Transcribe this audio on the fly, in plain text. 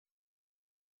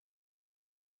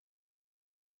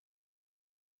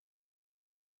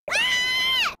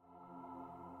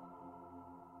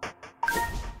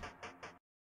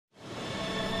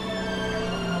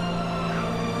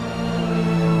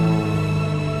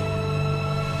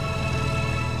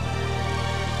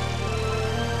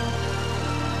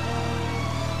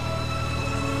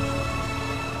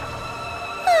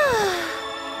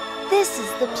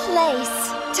the place.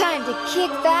 Time to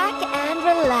kick back and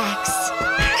relax.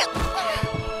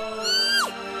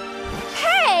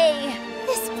 Hey!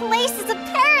 This place is a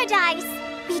paradise!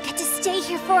 We get to stay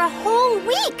here for a whole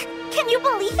week! Can you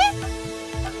believe it?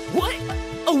 What?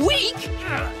 A week?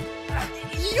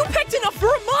 You picked enough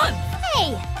for a month!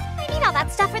 Hey! I need all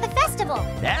that stuff for the festival.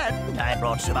 And I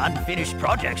brought some unfinished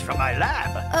projects from my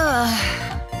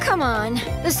lab. Come on.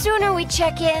 The sooner we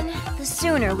check in, the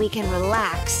sooner we can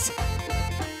relax.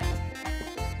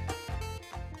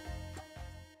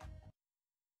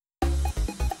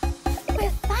 We're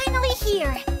finally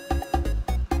here.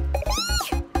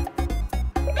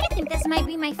 I think this might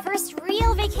be my first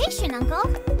real vacation, Uncle.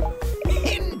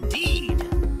 Indeed.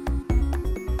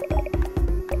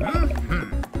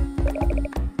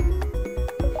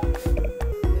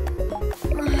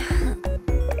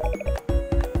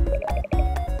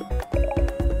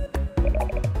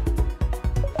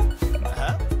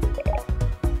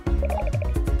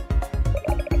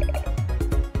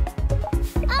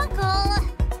 Uncle!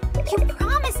 You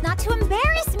promised not to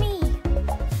embarrass me!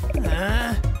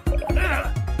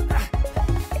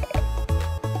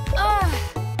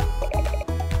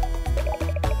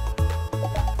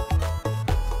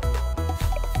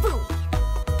 Phooey.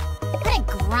 What a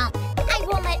grump. I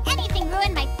won't let anything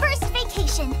ruin my first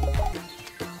vacation.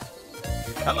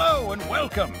 Hello and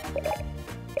welcome.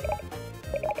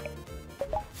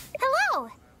 Hello!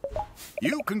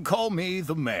 You can call me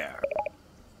the mayor.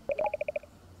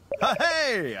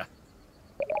 Hey!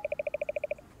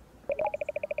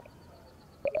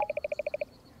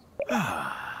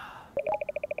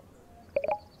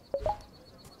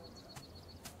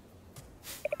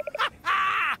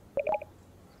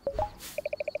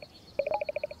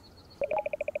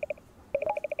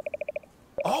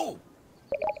 Oh!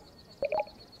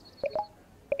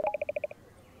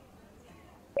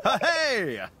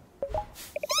 Hey!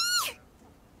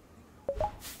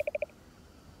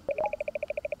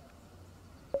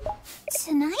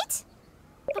 Tonight?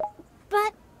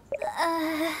 But,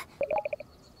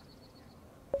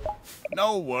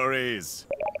 No worries.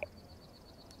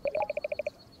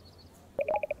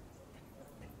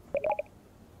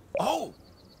 Oh!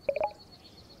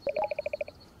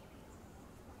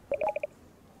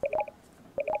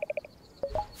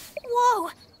 Whoa!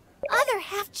 Other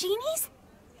half genies?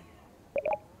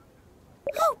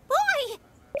 Oh boy!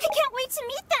 I can't wait to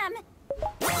meet them!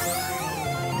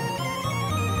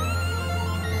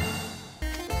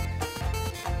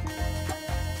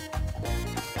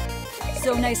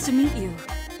 So nice to meet you.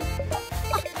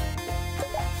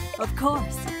 Of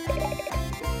course.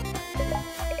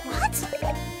 What?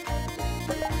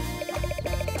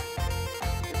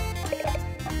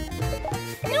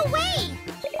 No way!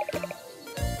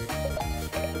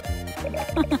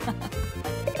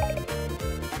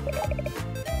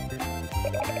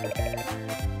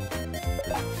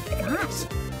 Gosh.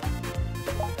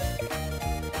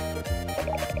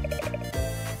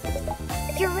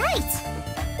 You're right.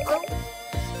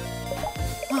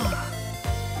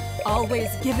 Always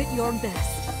give it your best.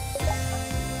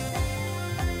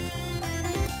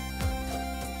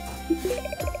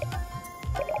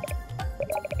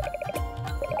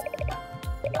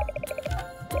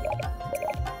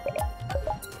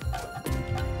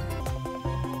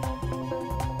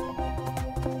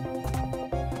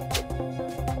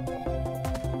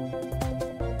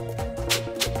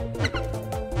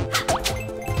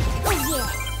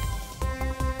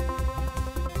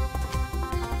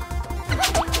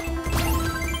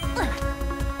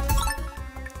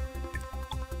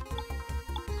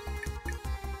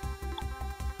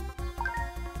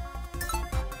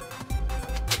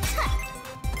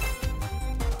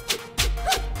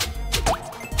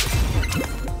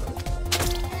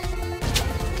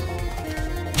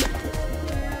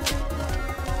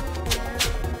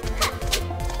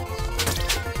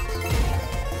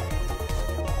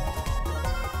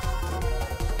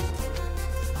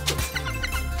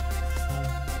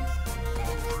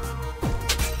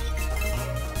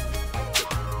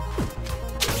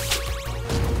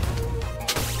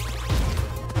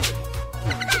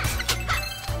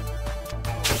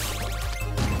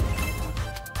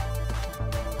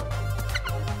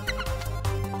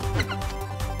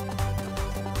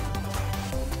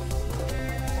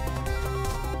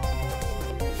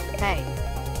 Hey.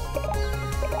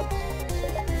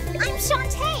 I'm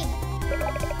Shantae!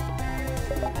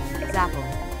 Zapple.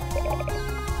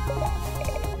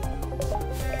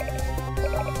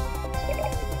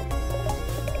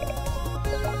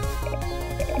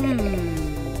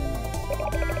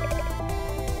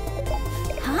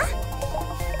 Huh?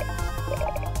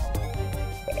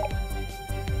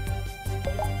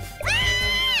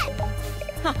 Ah!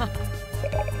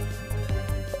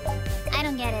 I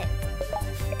don't get it.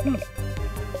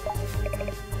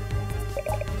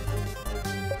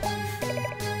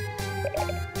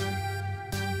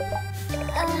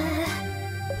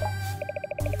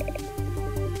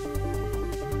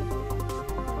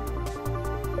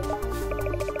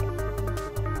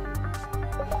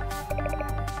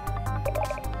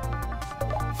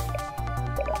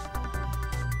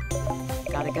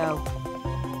 Gotta go.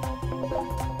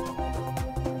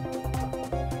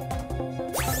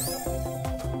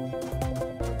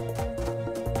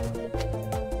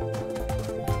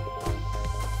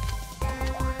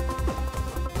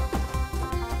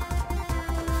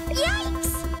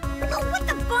 Yikes! Oh, what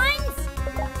the buns?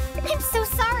 I'm so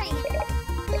sorry.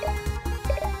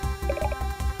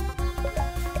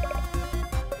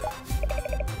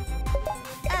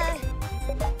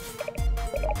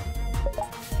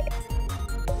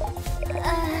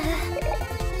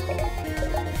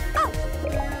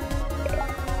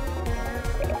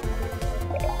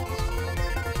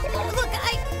 Look,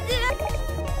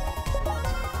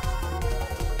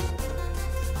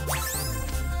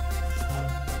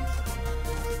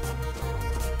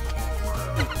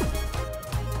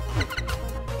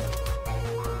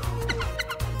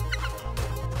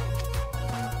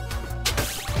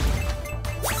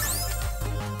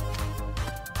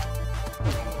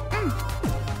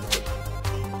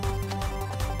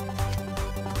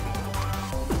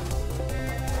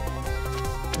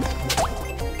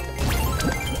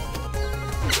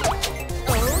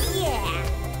 oh yeah.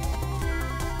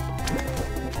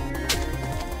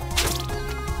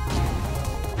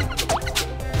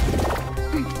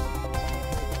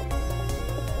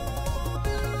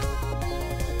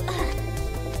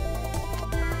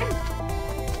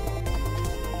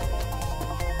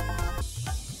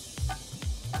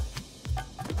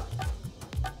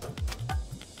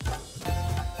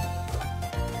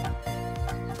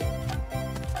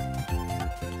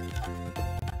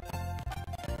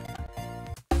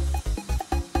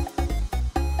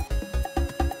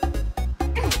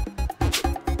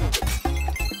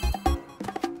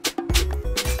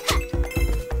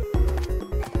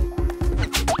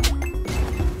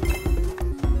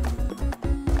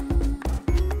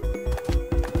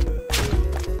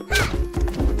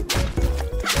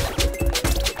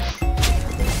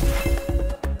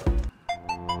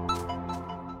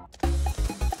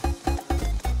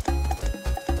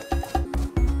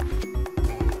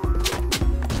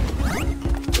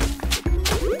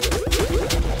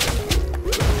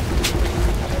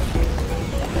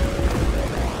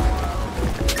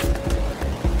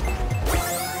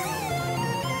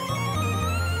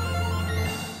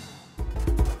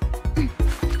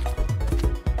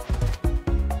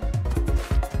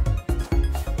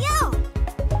 Yo!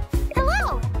 Hello!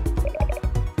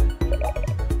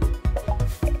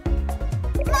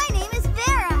 My name is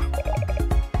Vera.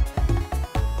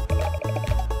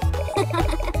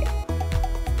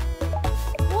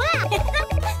 Wow!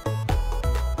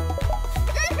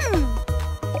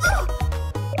 Oh!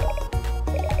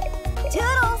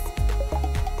 Toodles!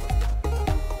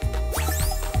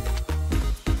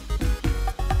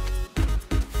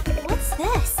 What's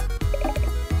this?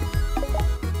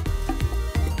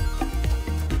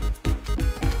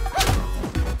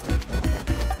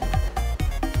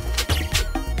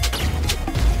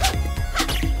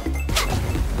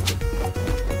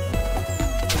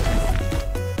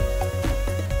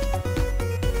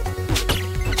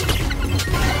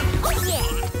 Oh yeah!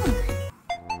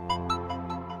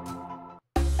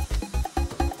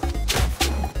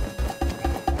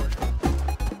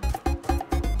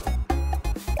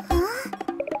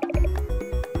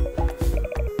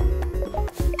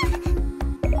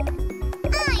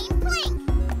 I'm Blink!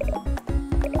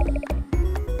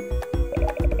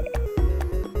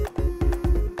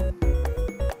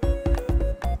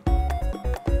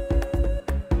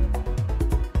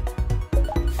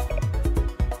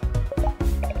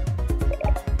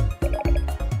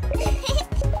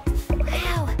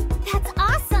 Wow, that's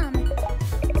awesome!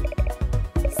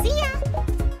 See ya!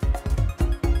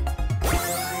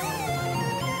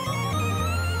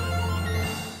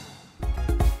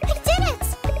 I did it!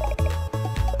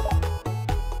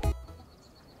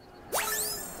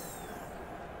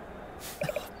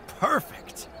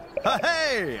 Perfect.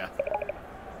 Hey!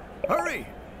 Hurry!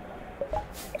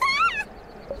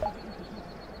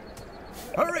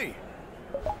 Hurry!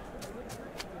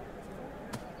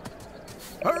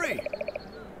 Hurry!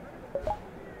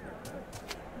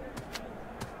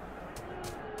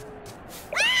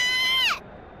 Ah!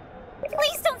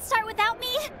 Please don't start without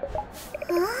me!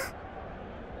 Huh?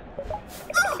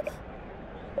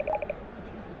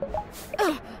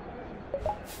 Oh!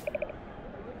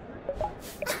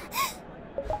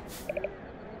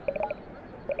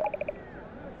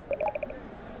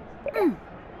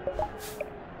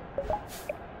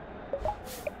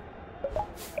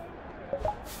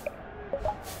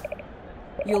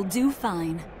 You'll do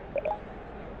fine.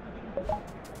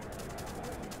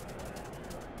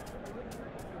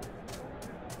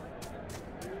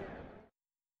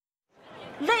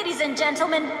 Ladies and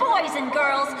gentlemen, boys and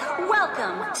girls,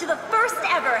 welcome to the first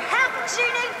ever Half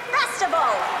Genie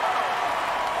Festival!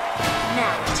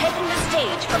 Now, taking the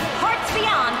stage from Parts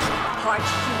Beyond, Part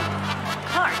Human,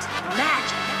 Part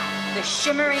Magic, the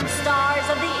shimmering stars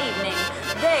of the evening,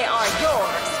 they are your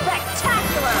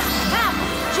spectacular Half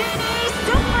Genie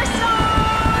Superstars!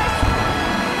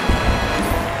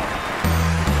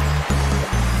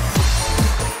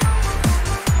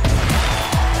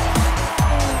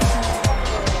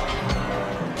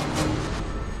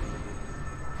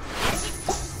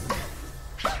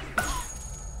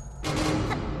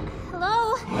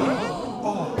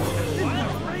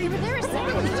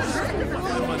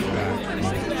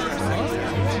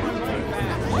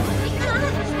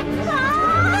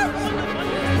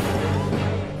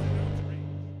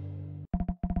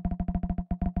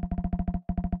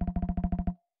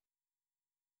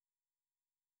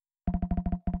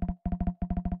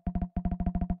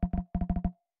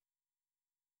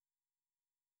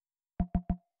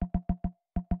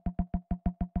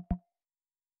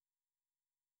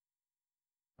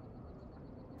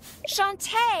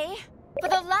 Shantae, for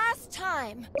the last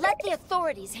time, let the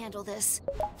authorities handle this.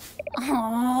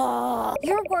 Oh,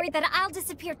 you're worried that I'll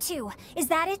disappear too. Is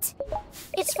that it?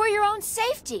 It's for your own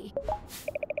safety.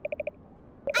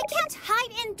 I can't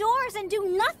hide indoors and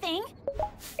do nothing.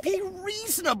 Be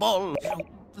reasonable.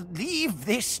 Leave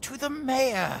this to the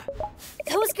mayor.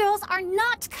 Those girls are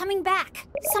not coming back.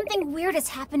 Something weird is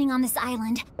happening on this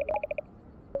island.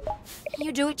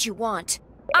 You do what you want.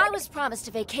 I was promised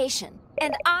a vacation,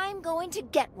 and I'm going to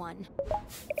get one.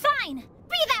 Fine!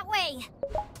 Be that way!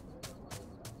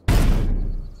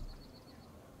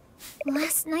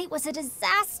 Last night was a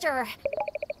disaster.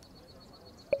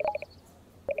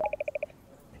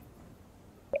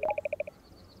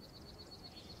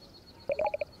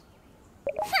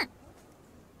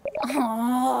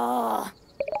 Oh.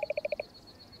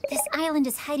 This island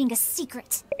is hiding a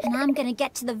secret, and I'm gonna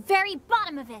get to the very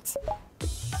bottom of it.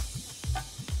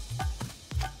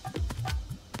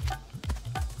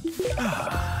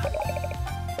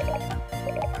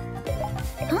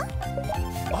 Huh?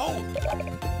 Oh!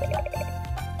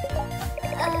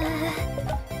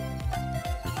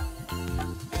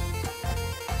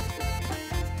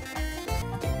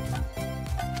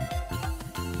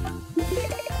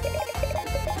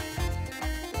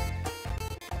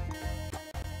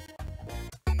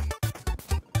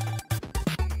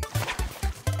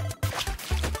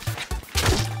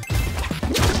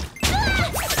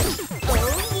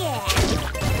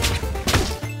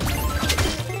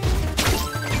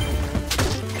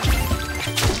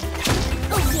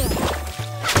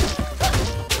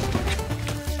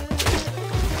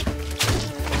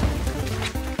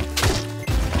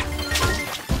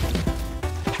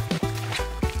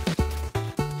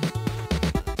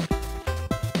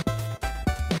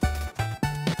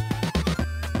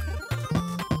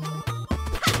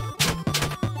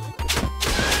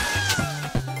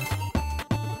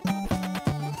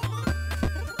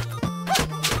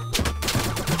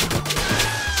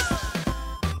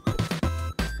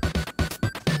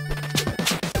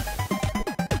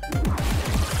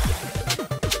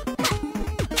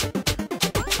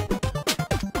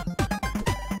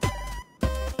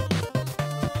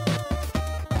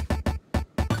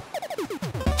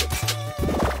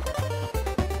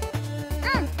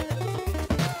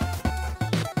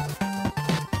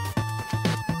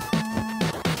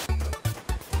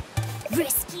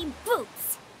 Risky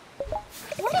boots!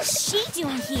 What is she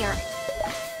doing here?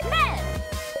 Men!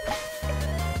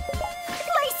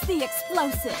 Place the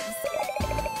explosives!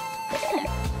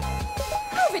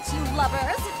 Move it, you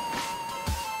lovers!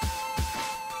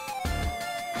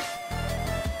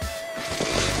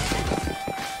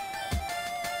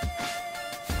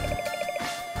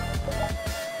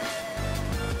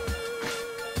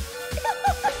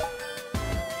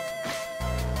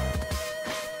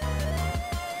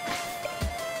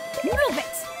 Move it!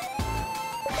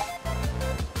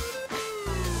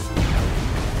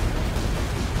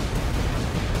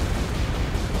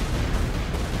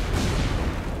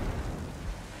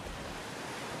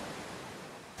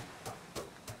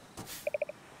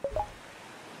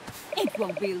 It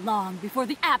won't be long before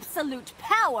the absolute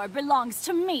power belongs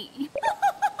to me.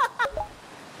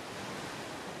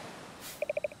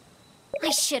 I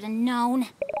should have known.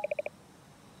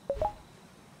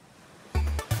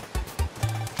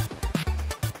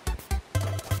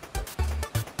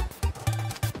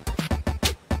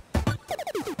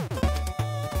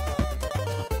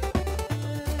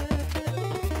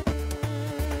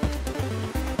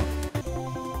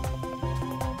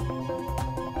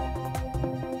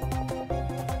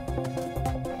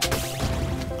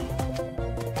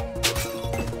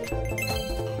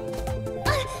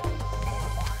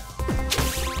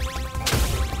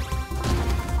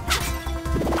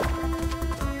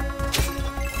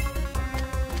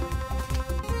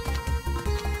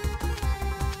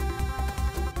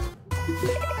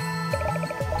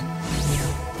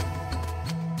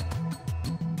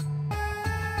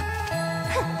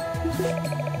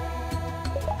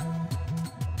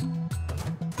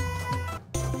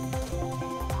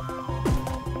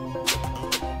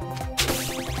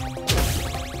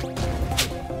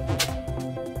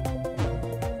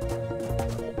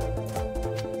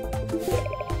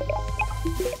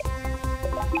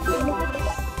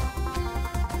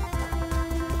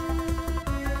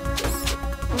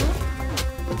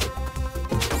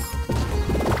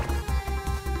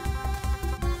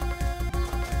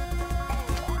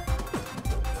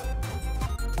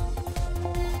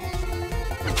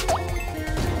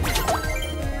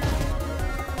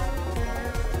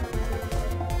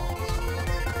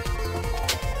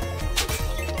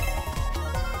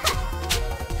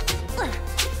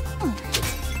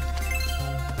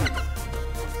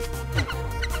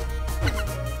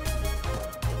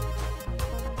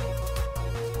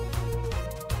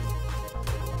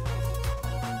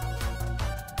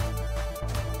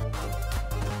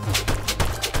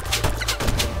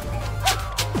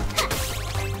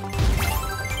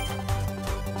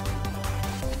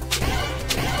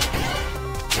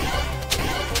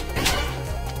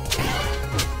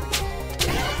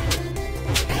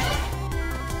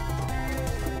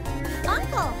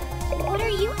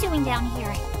 Down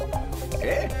here.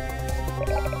 Eh?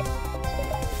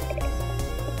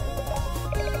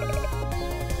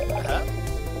 Huh?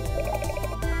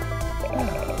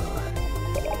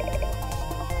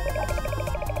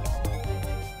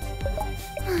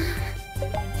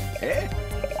 Eh?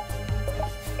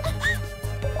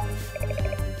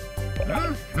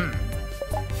 Mm-hmm.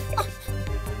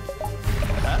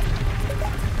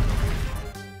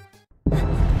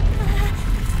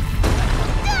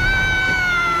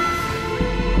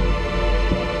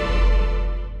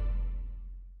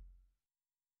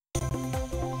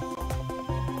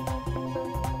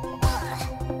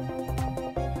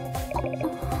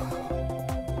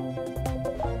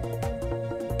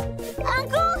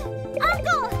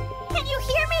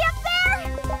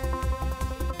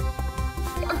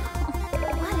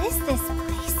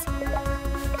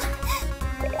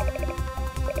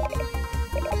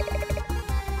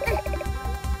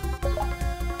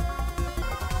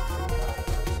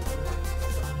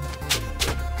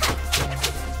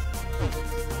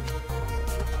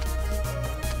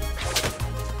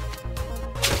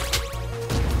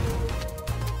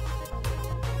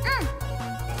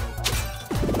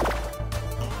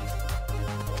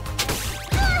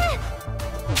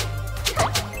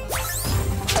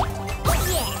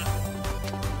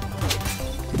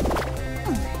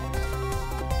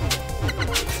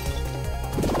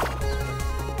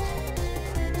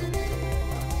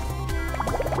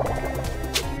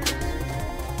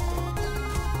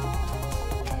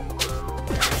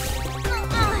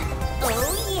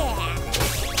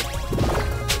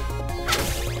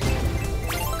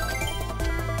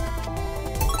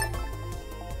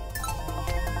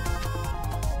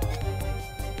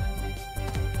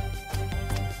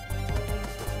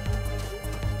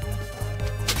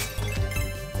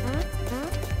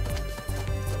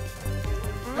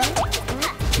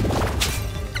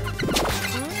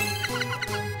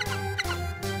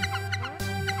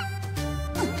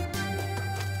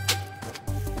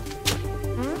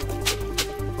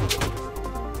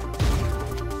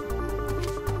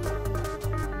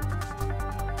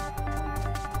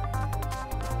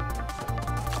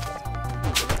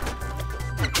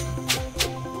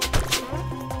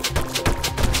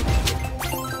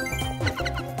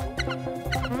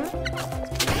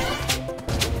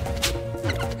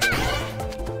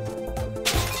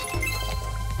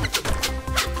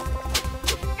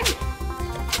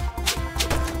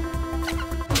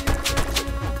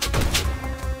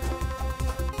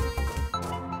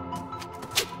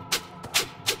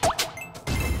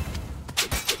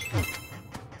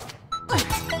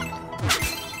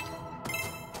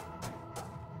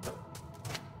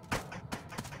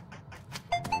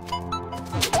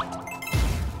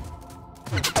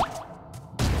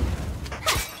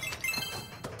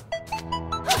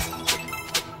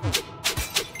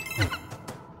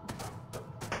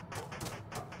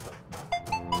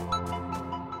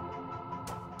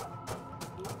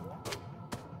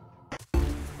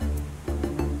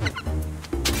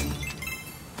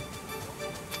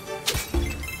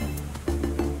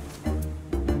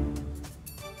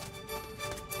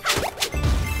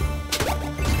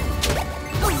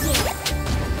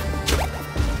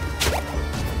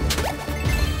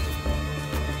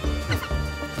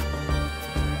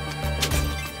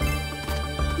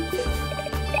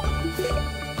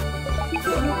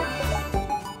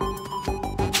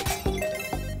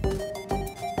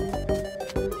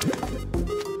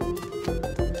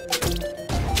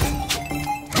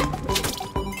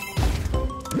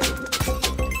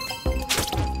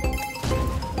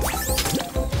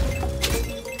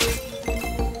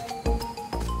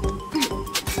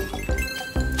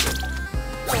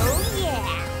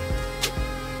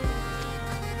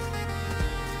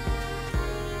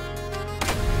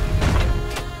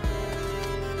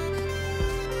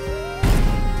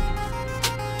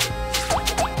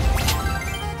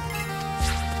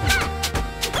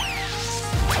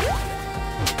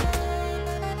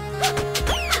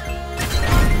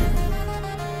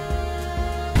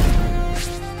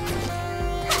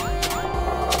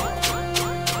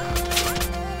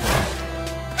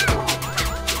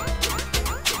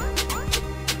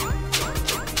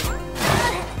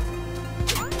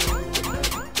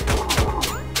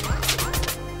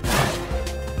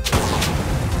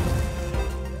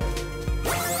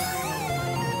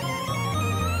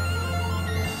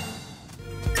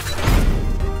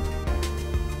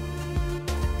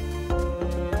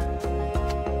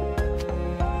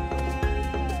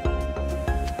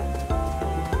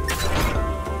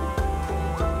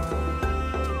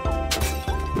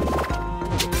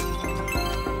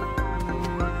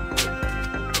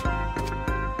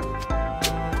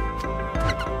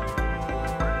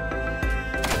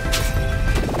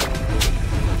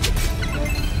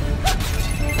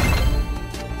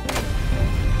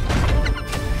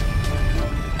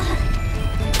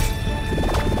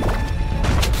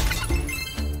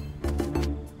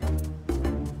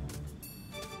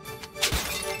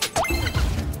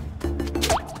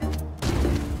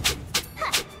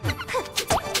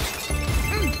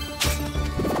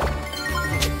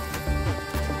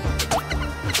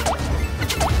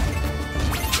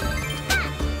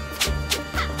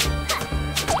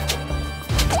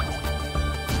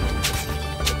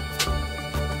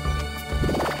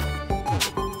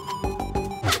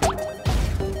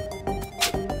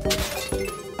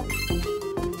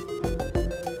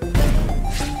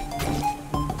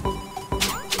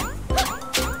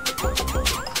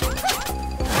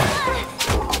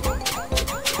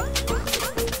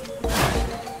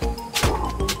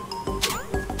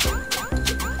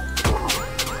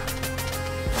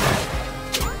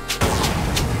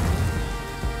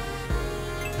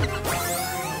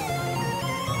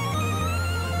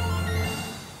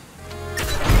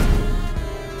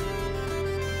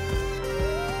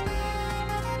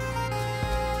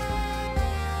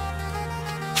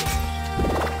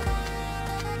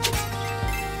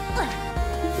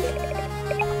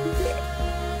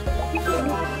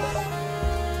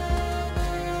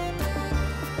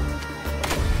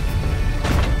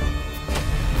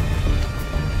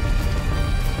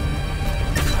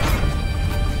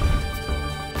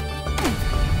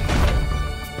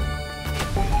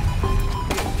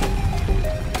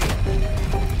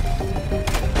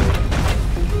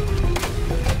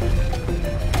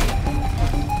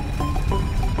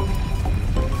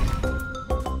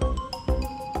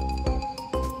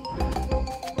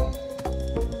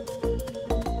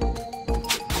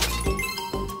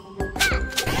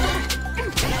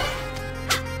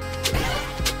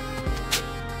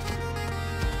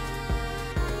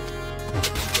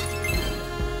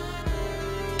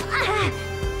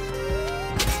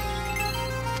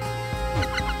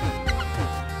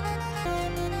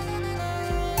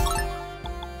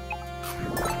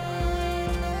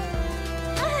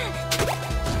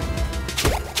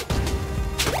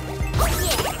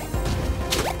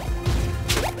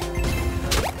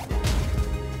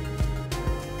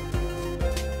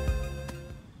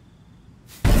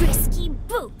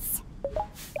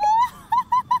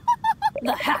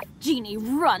 genie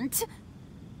runt.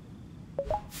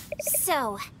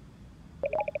 So,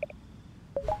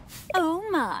 Oh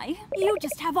my, you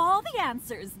just have all the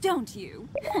answers, don't you?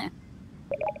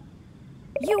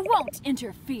 You won't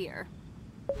interfere.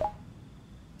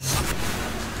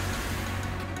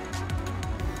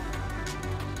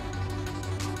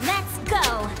 let's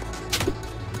go.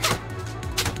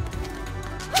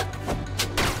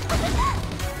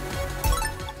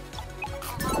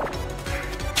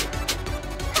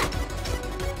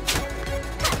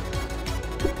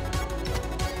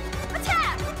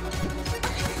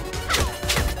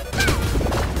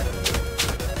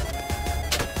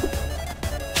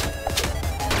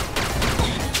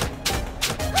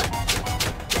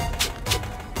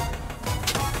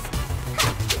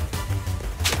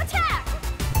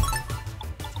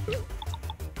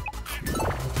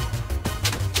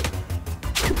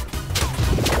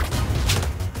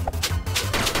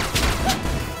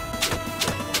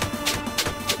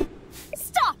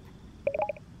 Stop!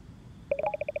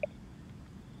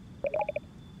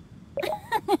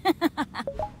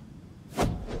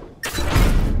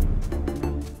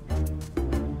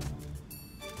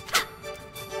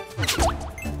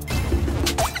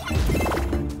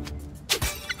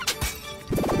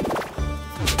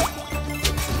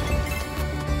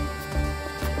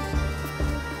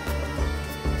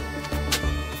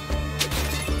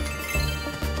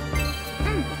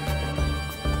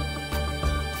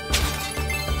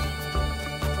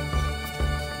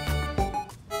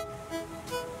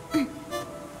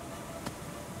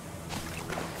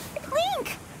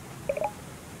 Link!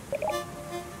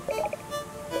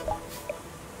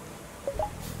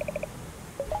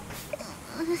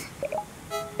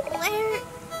 Where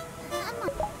am I?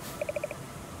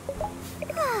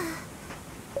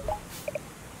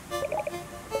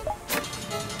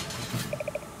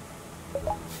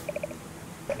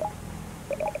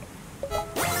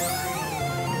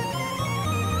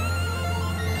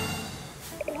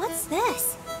 What's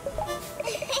this?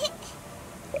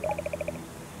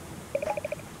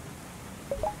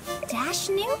 Dash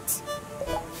Newt?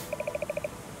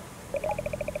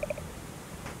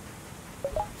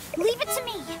 Leave it to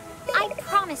me. I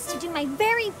promise to do my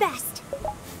very best.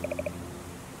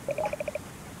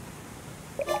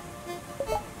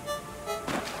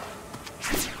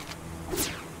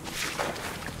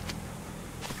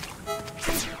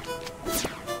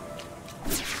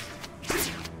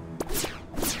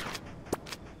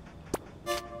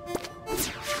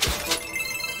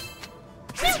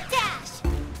 Newt Dash!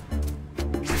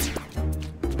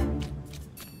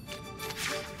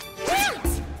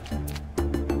 Newt!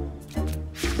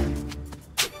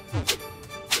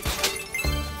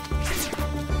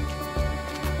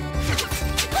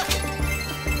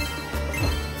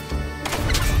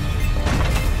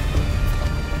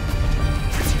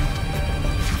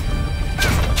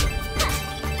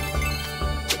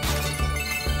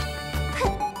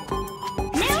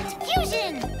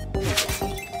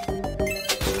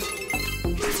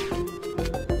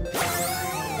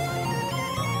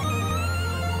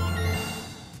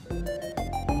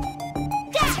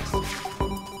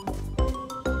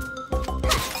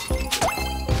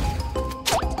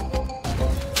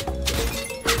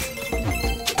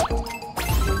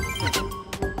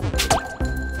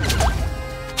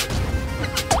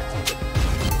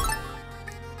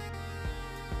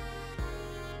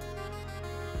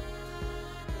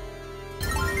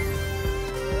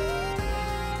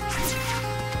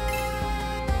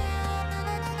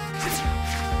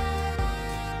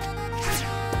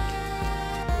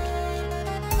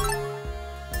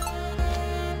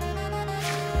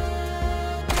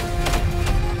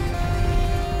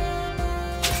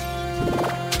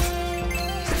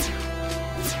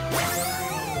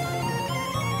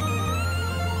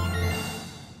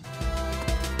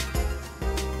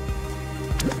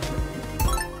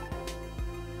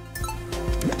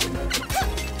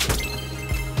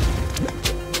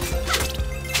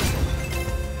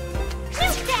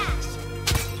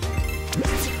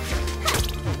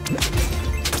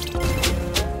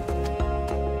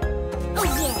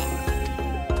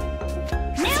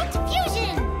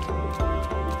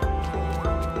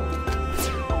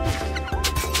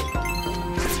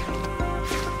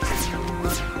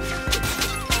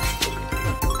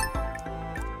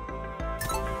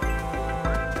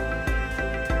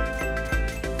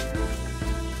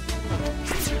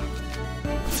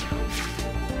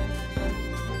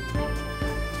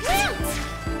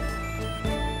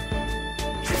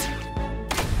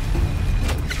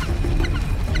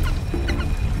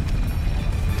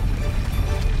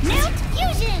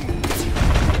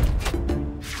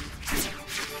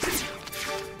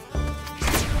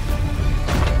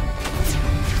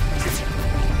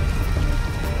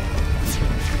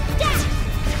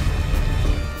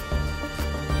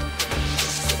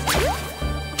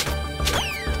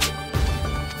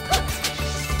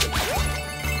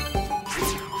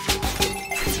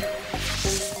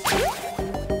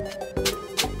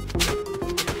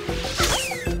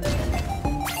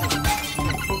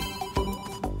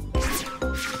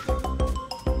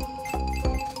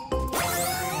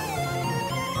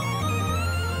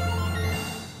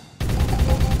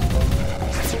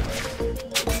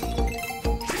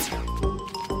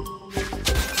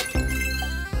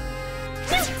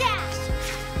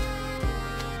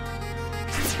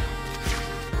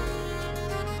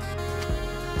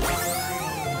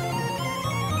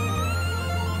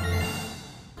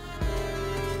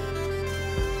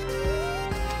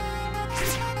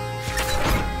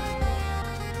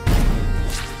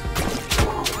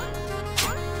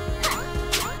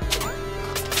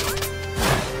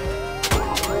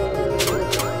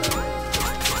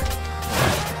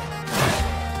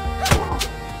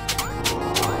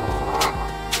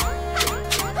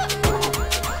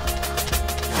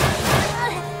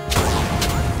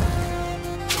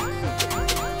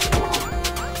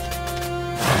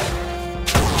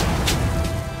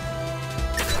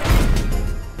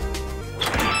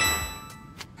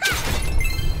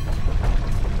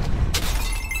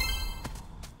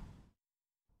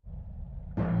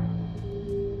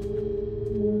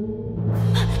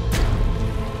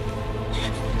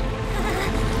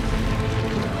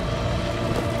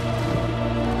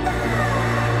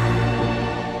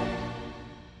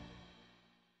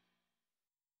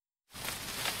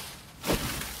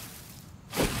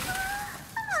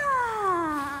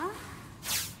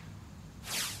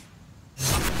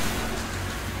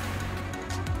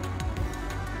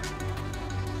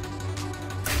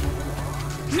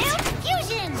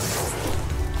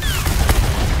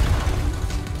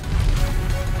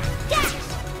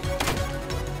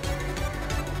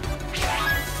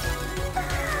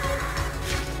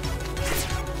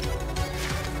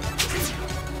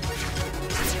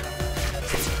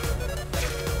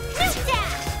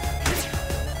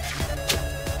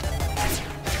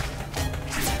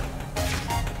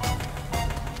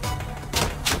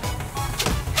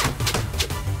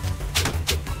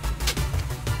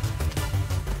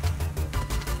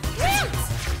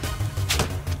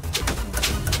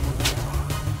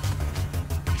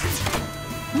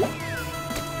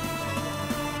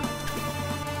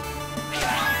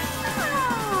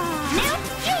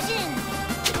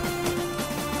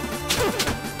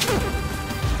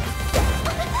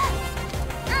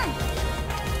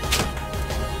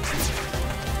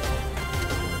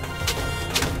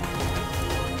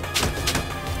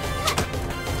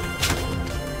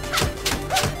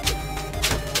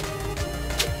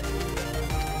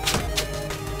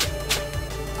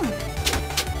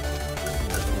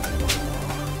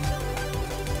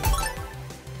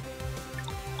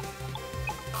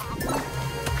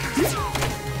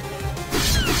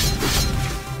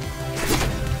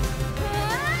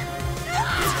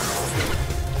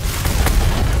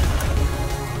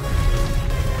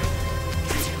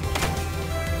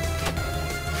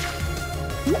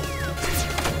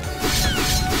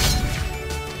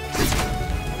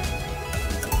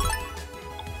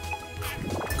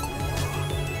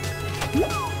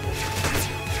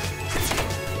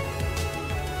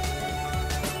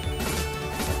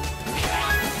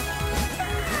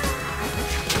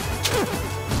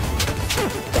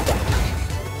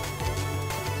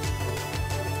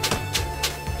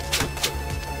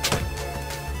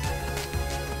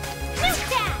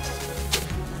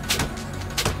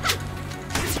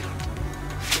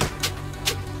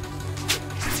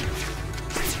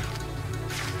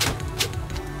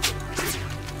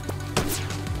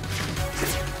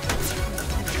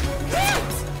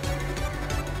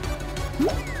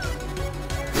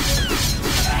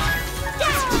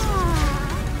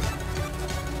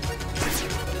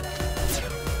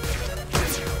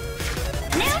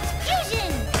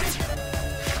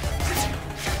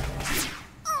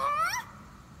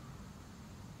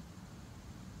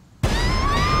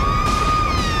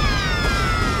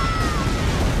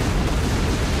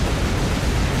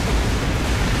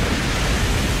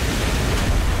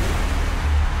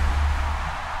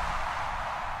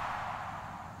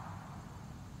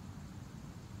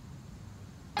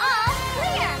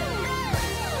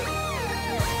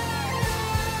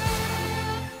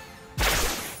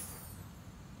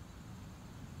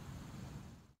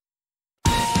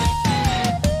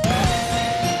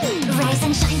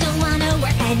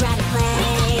 I'd rather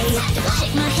play.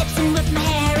 Shake my hips and whip my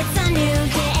hair, it's a new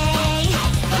day.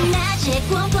 Magic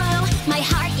won't